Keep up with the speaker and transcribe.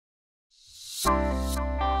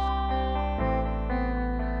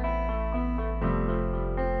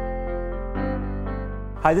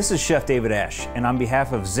Hi, this is Chef David Ash, and on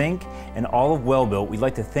behalf of Zink and all of Well-Built, we'd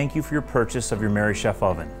like to thank you for your purchase of your MerryChef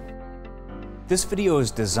oven. This video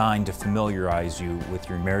is designed to familiarize you with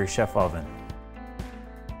your MerryChef oven.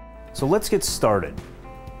 So let's get started.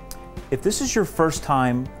 If this is your first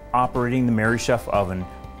time operating the MerryChef oven,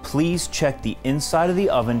 please check the inside of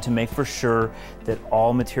the oven to make for sure that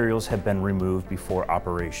all materials have been removed before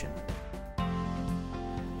operation.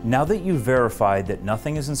 Now that you've verified that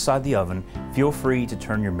nothing is inside the oven, feel free to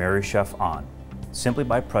turn your MerryChef on, simply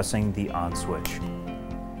by pressing the on switch.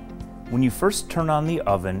 When you first turn on the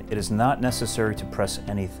oven, it is not necessary to press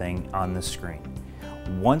anything on the screen.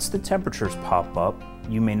 Once the temperatures pop up,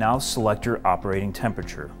 you may now select your operating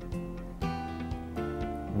temperature.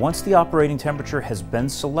 Once the operating temperature has been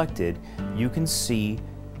selected, you can see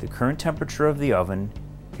the current temperature of the oven,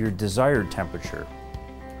 your desired temperature.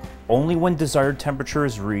 Only when desired temperature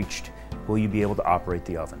is reached will you be able to operate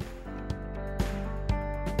the oven.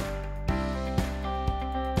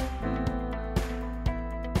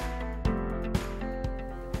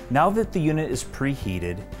 Now that the unit is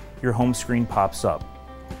preheated, your home screen pops up.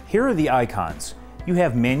 Here are the icons. You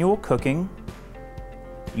have manual cooking,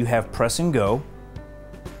 you have press and go,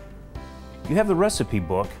 you have the recipe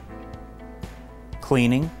book,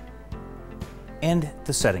 cleaning, and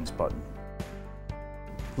the settings button.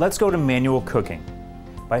 Let's go to manual cooking.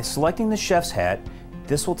 By selecting the chef's hat,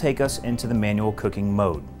 this will take us into the manual cooking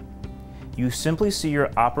mode. You simply see your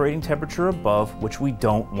operating temperature above, which we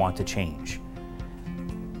don't want to change.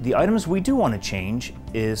 The items we do want to change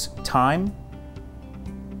is time,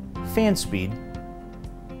 fan speed,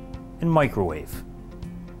 and microwave.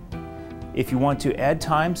 If you want to add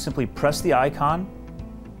time, simply press the icon,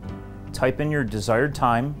 type in your desired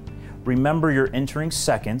time, remember you're entering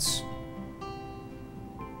seconds,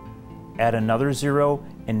 add another 0,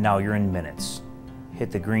 and now you're in minutes.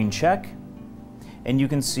 Hit the green check, and you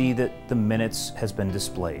can see that the minutes has been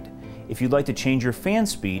displayed. If you'd like to change your fan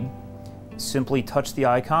speed, simply touch the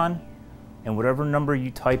icon, and whatever number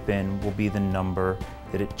you type in will be the number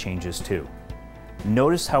that it changes to.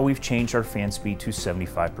 Notice how we've changed our fan speed to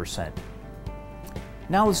 75%.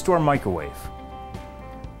 Now let's do our microwave.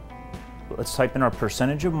 Let's type in our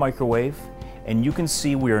percentage of microwave, and you can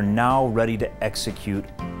see we are now ready to execute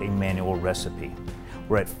a manual recipe.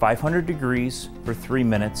 We're at 500 degrees for 3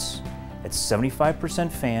 minutes, at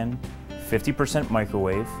 75% fan, 50%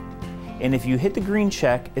 microwave, and if you hit the green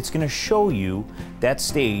check, it's going to show you that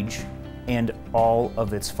stage and all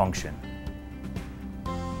of its function.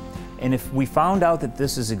 And if we found out that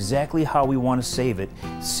this is exactly how we want to save it,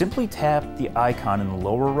 simply tap the icon in the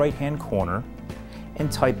lower right hand corner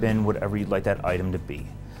and type in whatever you'd like that item to be.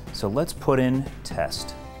 So let's put in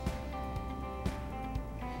test.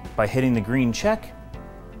 By hitting the green check,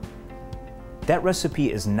 that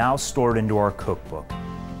recipe is now stored into our cookbook.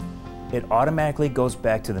 It automatically goes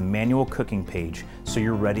back to the manual cooking page, so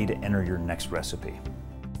you're ready to enter your next recipe.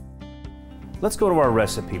 Let's go to our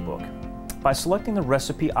recipe book. By selecting the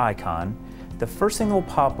recipe icon, the first thing that will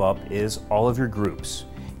pop up is all of your groups.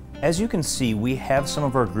 As you can see, we have some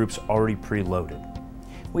of our groups already preloaded.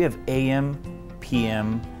 We have AM,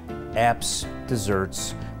 PM, apps,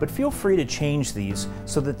 desserts, but feel free to change these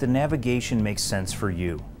so that the navigation makes sense for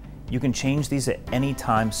you. You can change these at any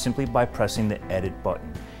time simply by pressing the edit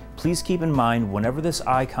button. Please keep in mind, whenever this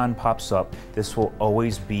icon pops up, this will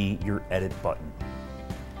always be your edit button.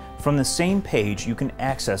 From the same page, you can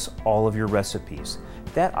access all of your recipes.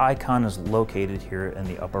 That icon is located here in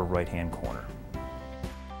the upper right-hand corner.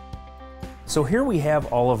 So here we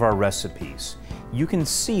have all of our recipes. You can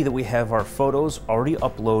see that we have our photos already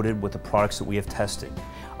uploaded with the products that we have tested.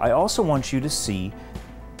 I also want you to see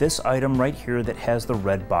this item right here that has the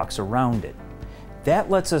red box around it. That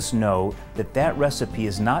lets us know that that recipe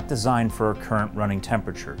is not designed for a current running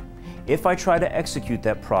temperature. If I try to execute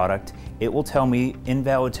that product, it will tell me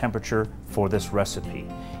invalid temperature for this recipe.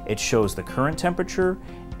 It shows the current temperature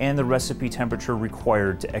and the recipe temperature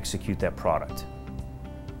required to execute that product.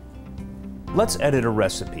 Let's edit a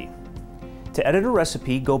recipe. To edit a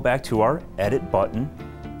recipe, go back to our edit button.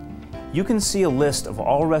 You can see a list of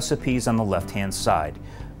all recipes on the left-hand side.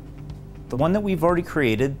 The one that we've already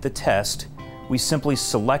created, the test, we simply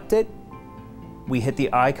select it, we hit the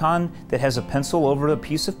icon that has a pencil over a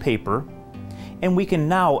piece of paper, and we can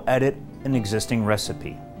now edit an existing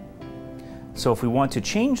recipe. So if we want to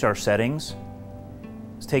change our settings,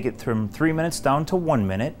 let's take it from 3 minutes down to 1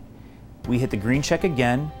 minute. We hit the green check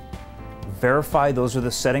again, verify those are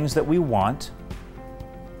the settings that we want,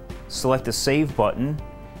 select the save button.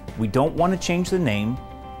 We don't want to change the name.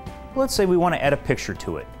 Let's say we want to add a picture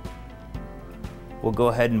to it. We'll go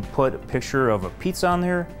ahead and put a picture of a pizza on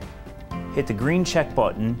there, hit the green check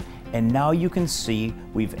button, and now you can see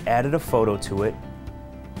we've added a photo to it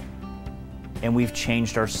and we've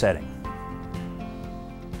changed our setting.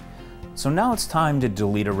 So now it's time to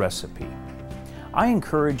delete a recipe. I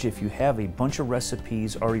encourage, if you have a bunch of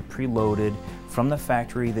recipes already preloaded from the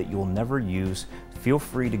factory that you'll never use, feel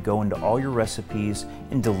free to go into all your recipes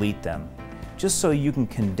and delete them, just so you can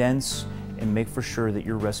condense and make for sure that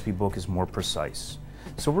your recipe book is more precise.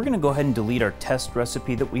 So we're going to go ahead and delete our test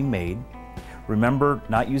recipe that we made. Remember,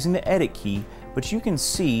 not using the edit key, but you can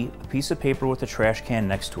see a piece of paper with a trash can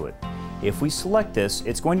next to it. If we select this,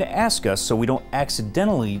 it's going to ask us so we don't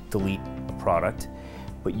accidentally delete a product,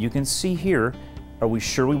 but you can see here, are we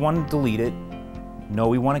sure we want to delete it? No,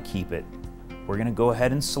 we want to keep it. We're going to go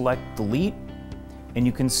ahead and select delete, and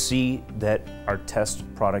you can see that our test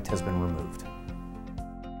product has been removed.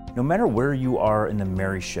 No matter where you are in the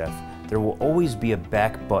MerryChef, there will always be a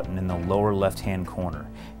back button in the lower left-hand corner.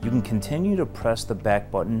 You can continue to press the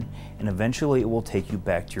back button, and eventually it will take you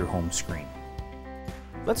back to your home screen.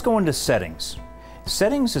 Let's go into settings.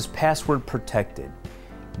 Settings is password protected.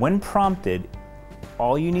 When prompted,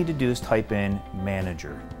 all you need to do is type in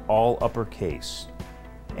manager, all uppercase,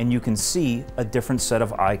 and you can see a different set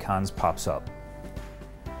of icons pops up.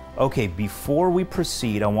 Okay, before we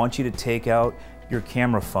proceed, I want you to take out your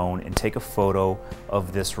camera phone and take a photo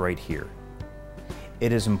of this right here.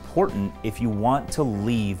 It is important, if you want to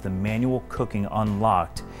leave the manual cooking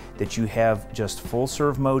unlocked, that you have just full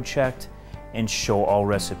serve mode checked and show all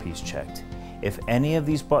recipes checked. If any of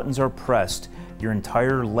these buttons are pressed, your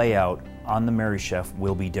entire layout on the MerryChef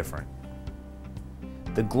will be different.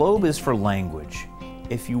 The globe is for language.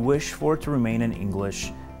 If you wish for it to remain in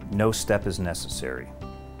English, no step is necessary.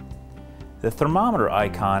 The thermometer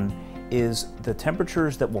icon is the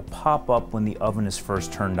temperatures that will pop up when the oven is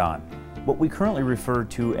first turned on, what we currently refer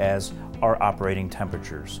to as our operating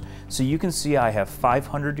temperatures. So you can see I have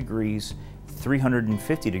 500 degrees,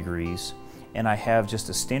 350 degrees, and I have just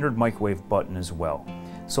a standard microwave button as well.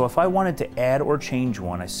 So if I wanted to add or change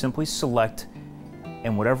one, I simply select,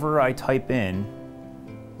 and whatever I type in,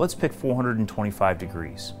 let's pick 425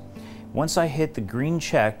 degrees. Once I hit the green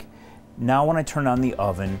check, now when I turn on the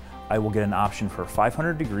oven, I will get an option for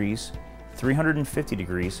 500 degrees, 350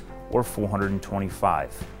 degrees, or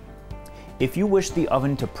 425. If you wish the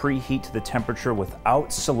oven to preheat to the temperature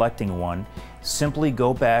without selecting one, simply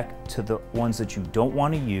go back to the ones that you don't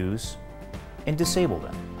want to use and disable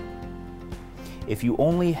them. If you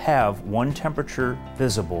only have one temperature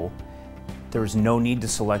visible, there is no need to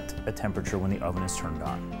select a temperature when the oven is turned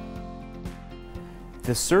on.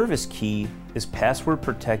 The service key is password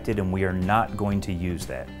protected and we are not going to use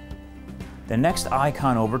that. The next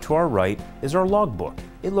icon over to our right is our logbook.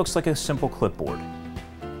 It looks like a simple clipboard.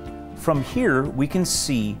 From here, we can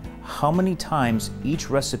see how many times each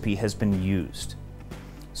recipe has been used.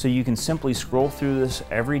 So you can simply scroll through this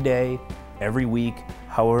every day, every week,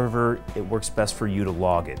 however it works best for you to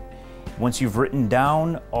log it. Once you've written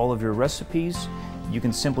down all of your recipes, you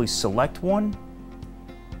can simply select one,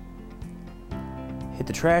 hit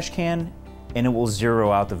the trash can, and it will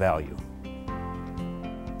zero out the value.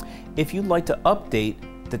 If you'd like to update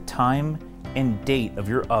the time and date of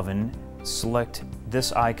your oven, select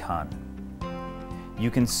this icon. You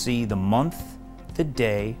can see the month, the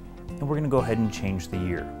day, and we're going to go ahead and change the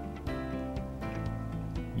year.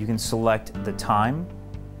 You can select the time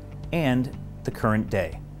and the current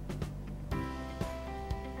day.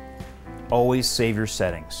 Always save your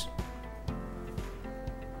settings.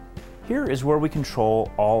 Here is where we control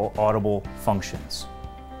all audible functions.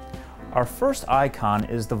 Our first icon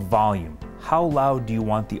is the volume. How loud do you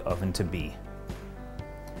want the oven to be?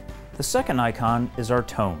 The second icon is our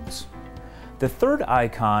tones. The third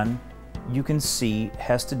icon you can see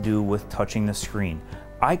has to do with touching the screen.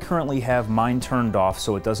 I currently have mine turned off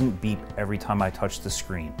so it doesn't beep every time I touch the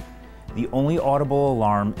screen. The only audible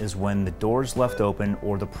alarm is when the door is left open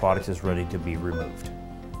or the product is ready to be removed.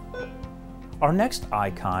 Our next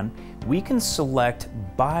icon, we can select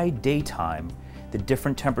by daytime the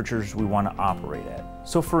different temperatures we want to operate at.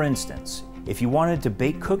 So for instance, if you wanted to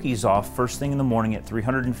bake cookies off first thing in the morning at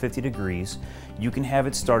 350 degrees, you can have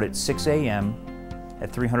it start at 6 a.m.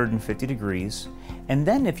 at 350 degrees, and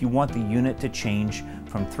then if you want the unit to change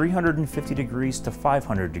from 350 degrees to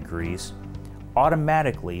 500 degrees,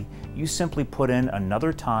 automatically you simply put in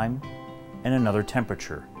another time and another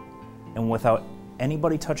temperature. And without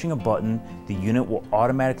anybody touching a button, the unit will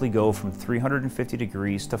automatically go from 350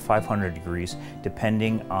 degrees to 500 degrees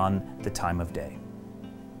depending on the time of day.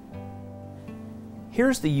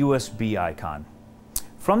 Here's the USB icon.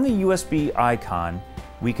 From the USB icon,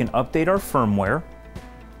 we can update our firmware.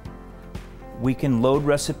 We can load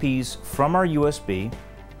recipes from our USB,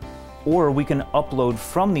 or we can upload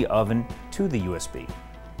from the oven to the USB.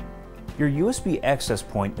 Your USB access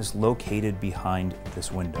point is located behind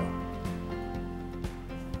this window.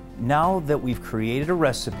 Now that we've created a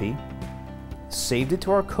recipe, saved it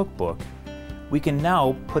to our cookbook, we can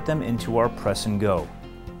now put them into our press and go.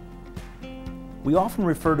 We often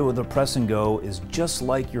refer to the press and go as just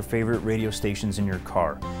like your favorite radio stations in your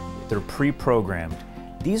car. They're pre-programmed.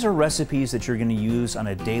 These are recipes that you're going to use on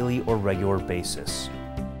a daily or regular basis.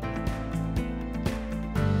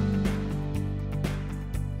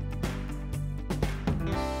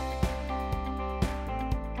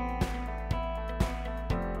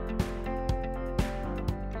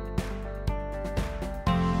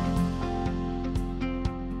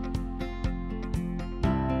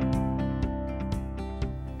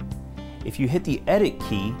 If you hit the Edit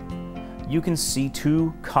key, you can see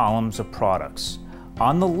two columns of products.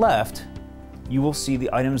 On the left, you will see the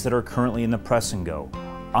items that are currently in the press and go.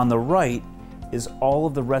 On the right is all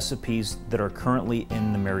of the recipes that are currently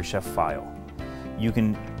in the MerryChef file. You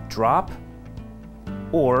can drop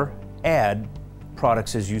or add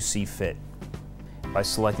products as you see fit. By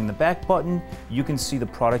selecting the back button, you can see the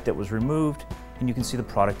product that was removed and you can see the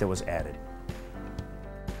product that was added.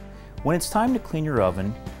 When it's time to clean your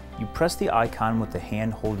oven, you press the icon with the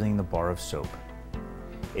hand holding the bar of soap.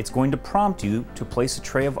 It's going to prompt you to place a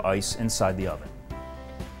tray of ice inside the oven.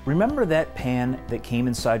 Remember that pan that came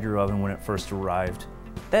inside your oven when it first arrived?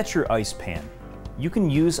 That's your ice pan. You can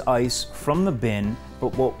use ice from the bin,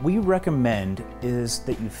 but what we recommend is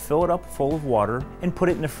that you fill it up full of water and put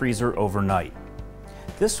it in the freezer overnight.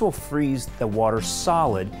 This will freeze the water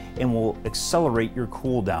solid and will accelerate your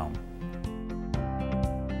cool down.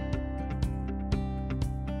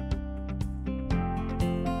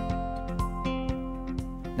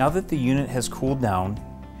 Now that the unit has cooled down,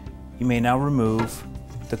 you may now remove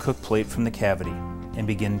the cook plate from the cavity and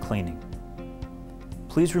begin cleaning.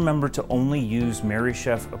 Please remember to only use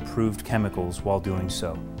MerryChef approved chemicals while doing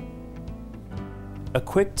so. A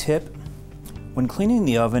quick tip, when cleaning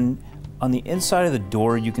the oven, on the inside of the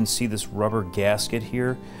door you can see this rubber gasket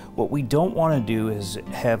here. What we don't want to do is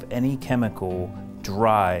have any chemical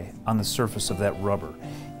dry on the surface of that rubber.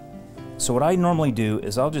 So what I normally do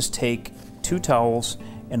is I'll just take 2 towels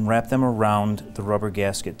and wrap them around the rubber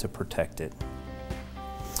gasket to protect it.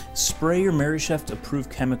 Spray your MerryChef approved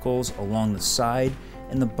chemicals along the side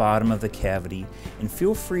and the bottom of the cavity, and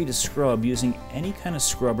feel free to scrub using any kind of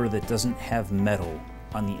scrubber that doesn't have metal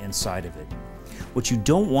on the inside of it. What you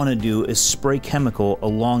don't want to do is spray chemical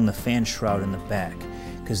along the fan shroud in the back,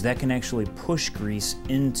 because that can actually push grease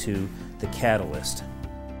into the catalyst.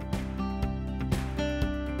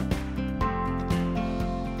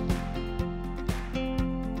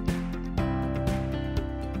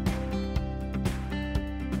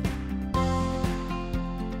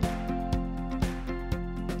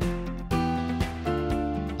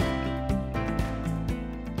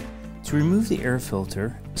 To remove the air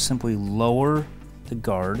filter, simply lower the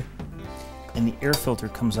guard and the air filter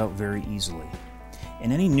comes out very easily.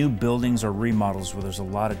 In any new buildings or remodels where there's a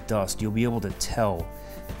lot of dust, you'll be able to tell.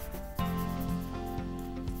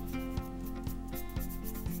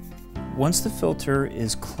 Once the filter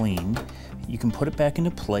is cleaned, you can put it back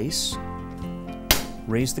into place,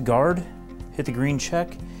 raise the guard, hit the green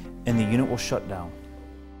check, and the unit will shut down.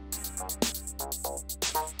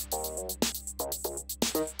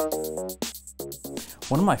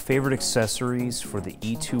 One of my favorite accessories for the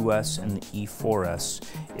E2S and the E4S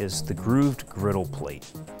is the grooved griddle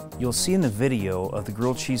plate. You'll see in the video of the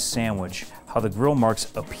grilled cheese sandwich how the grill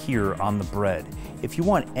marks appear on the bread. If you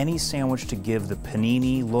want any sandwich to give the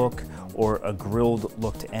panini look or a grilled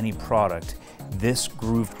look to any product, this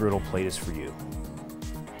grooved griddle plate is for you.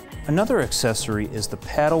 Another accessory is the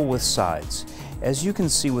paddle with sides. As you can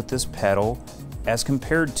see with this paddle, as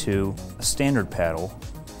compared to a standard paddle,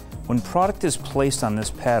 when product is placed on this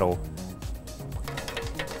paddle,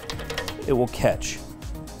 it will catch,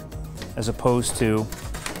 as opposed to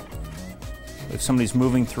if somebody's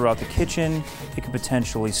moving throughout the kitchen, it could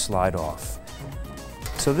potentially slide off.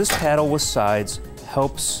 So this paddle with sides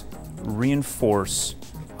helps reinforce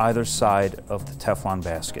either side of the Teflon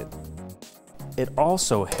basket. It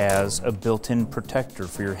also has a built-in protector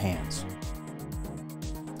for your hands.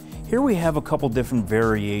 Here we have a couple different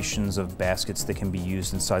variations of baskets that can be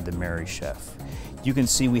used inside the MerryChef. You can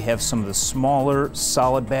see we have some of the smaller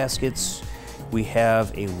solid baskets. We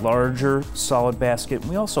have a larger solid basket. And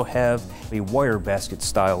we also have a wire basket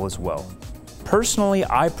style as well. Personally,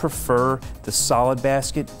 I prefer the solid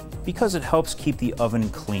basket because it helps keep the oven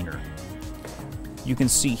cleaner. You can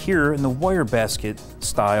see here in the wire basket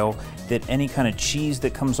style that any kind of cheese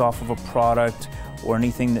that comes off of a product or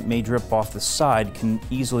anything that may drip off the side can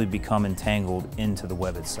easily become entangled into the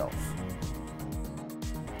web itself.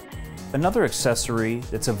 Another accessory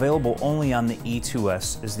that's available only on the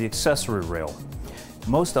E2S is the accessory rail.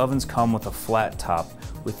 Most ovens come with a flat top.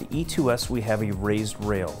 With the E2S we have a raised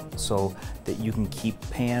rail so that you can keep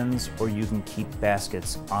pans or you can keep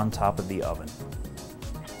baskets on top of the oven.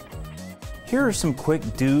 Here are some quick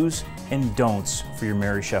do's and don'ts for your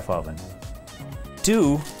MerryChef oven.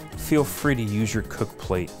 Do feel free to use your cook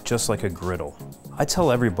plate just like a griddle. I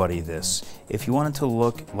tell everybody this. If you want it to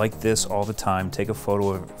look like this all the time, take a photo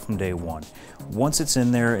of it from day one. Once it's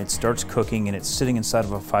in there, it starts cooking and it's sitting inside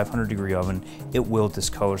of a 500-degree oven, it will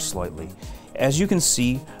discolor slightly. As you can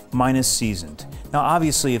see, mine is seasoned. Now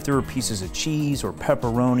obviously if there were pieces of cheese or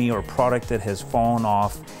pepperoni or product that has fallen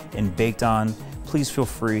off and baked on, please feel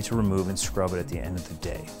free to remove and scrub it at the end of the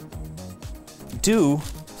day. Do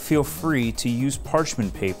feel free to use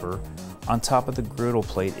parchment paper on top of the griddle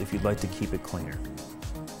plate if you'd like to keep it cleaner.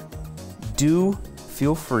 Do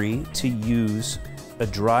feel free to use a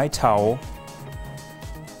dry towel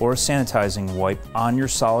or a sanitizing wipe on your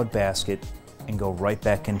solid basket and go right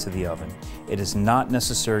back into the oven. It is not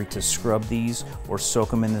necessary to scrub these or soak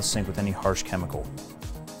them in the sink with any harsh chemical.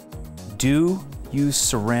 Do use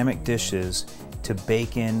ceramic dishes to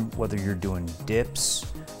bake in, whether you're doing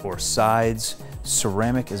dips or sides.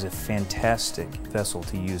 Ceramic is a fantastic vessel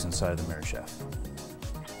to use inside the MerryChef.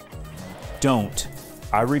 Don't,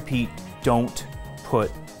 I repeat, don't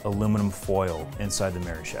put aluminum foil inside the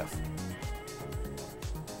MerryChef.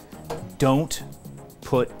 Don't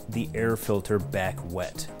put the air filter back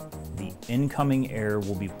wet. The incoming air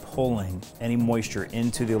will be pulling any moisture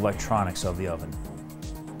into the electronics of the oven.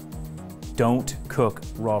 Don't cook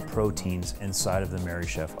raw proteins inside of the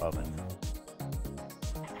MerryChef oven.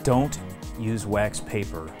 Don't use wax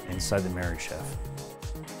paper inside the MerryChef.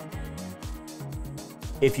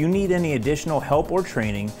 If you need any additional help or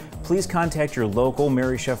training, please contact your local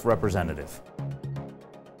MerryChef representative.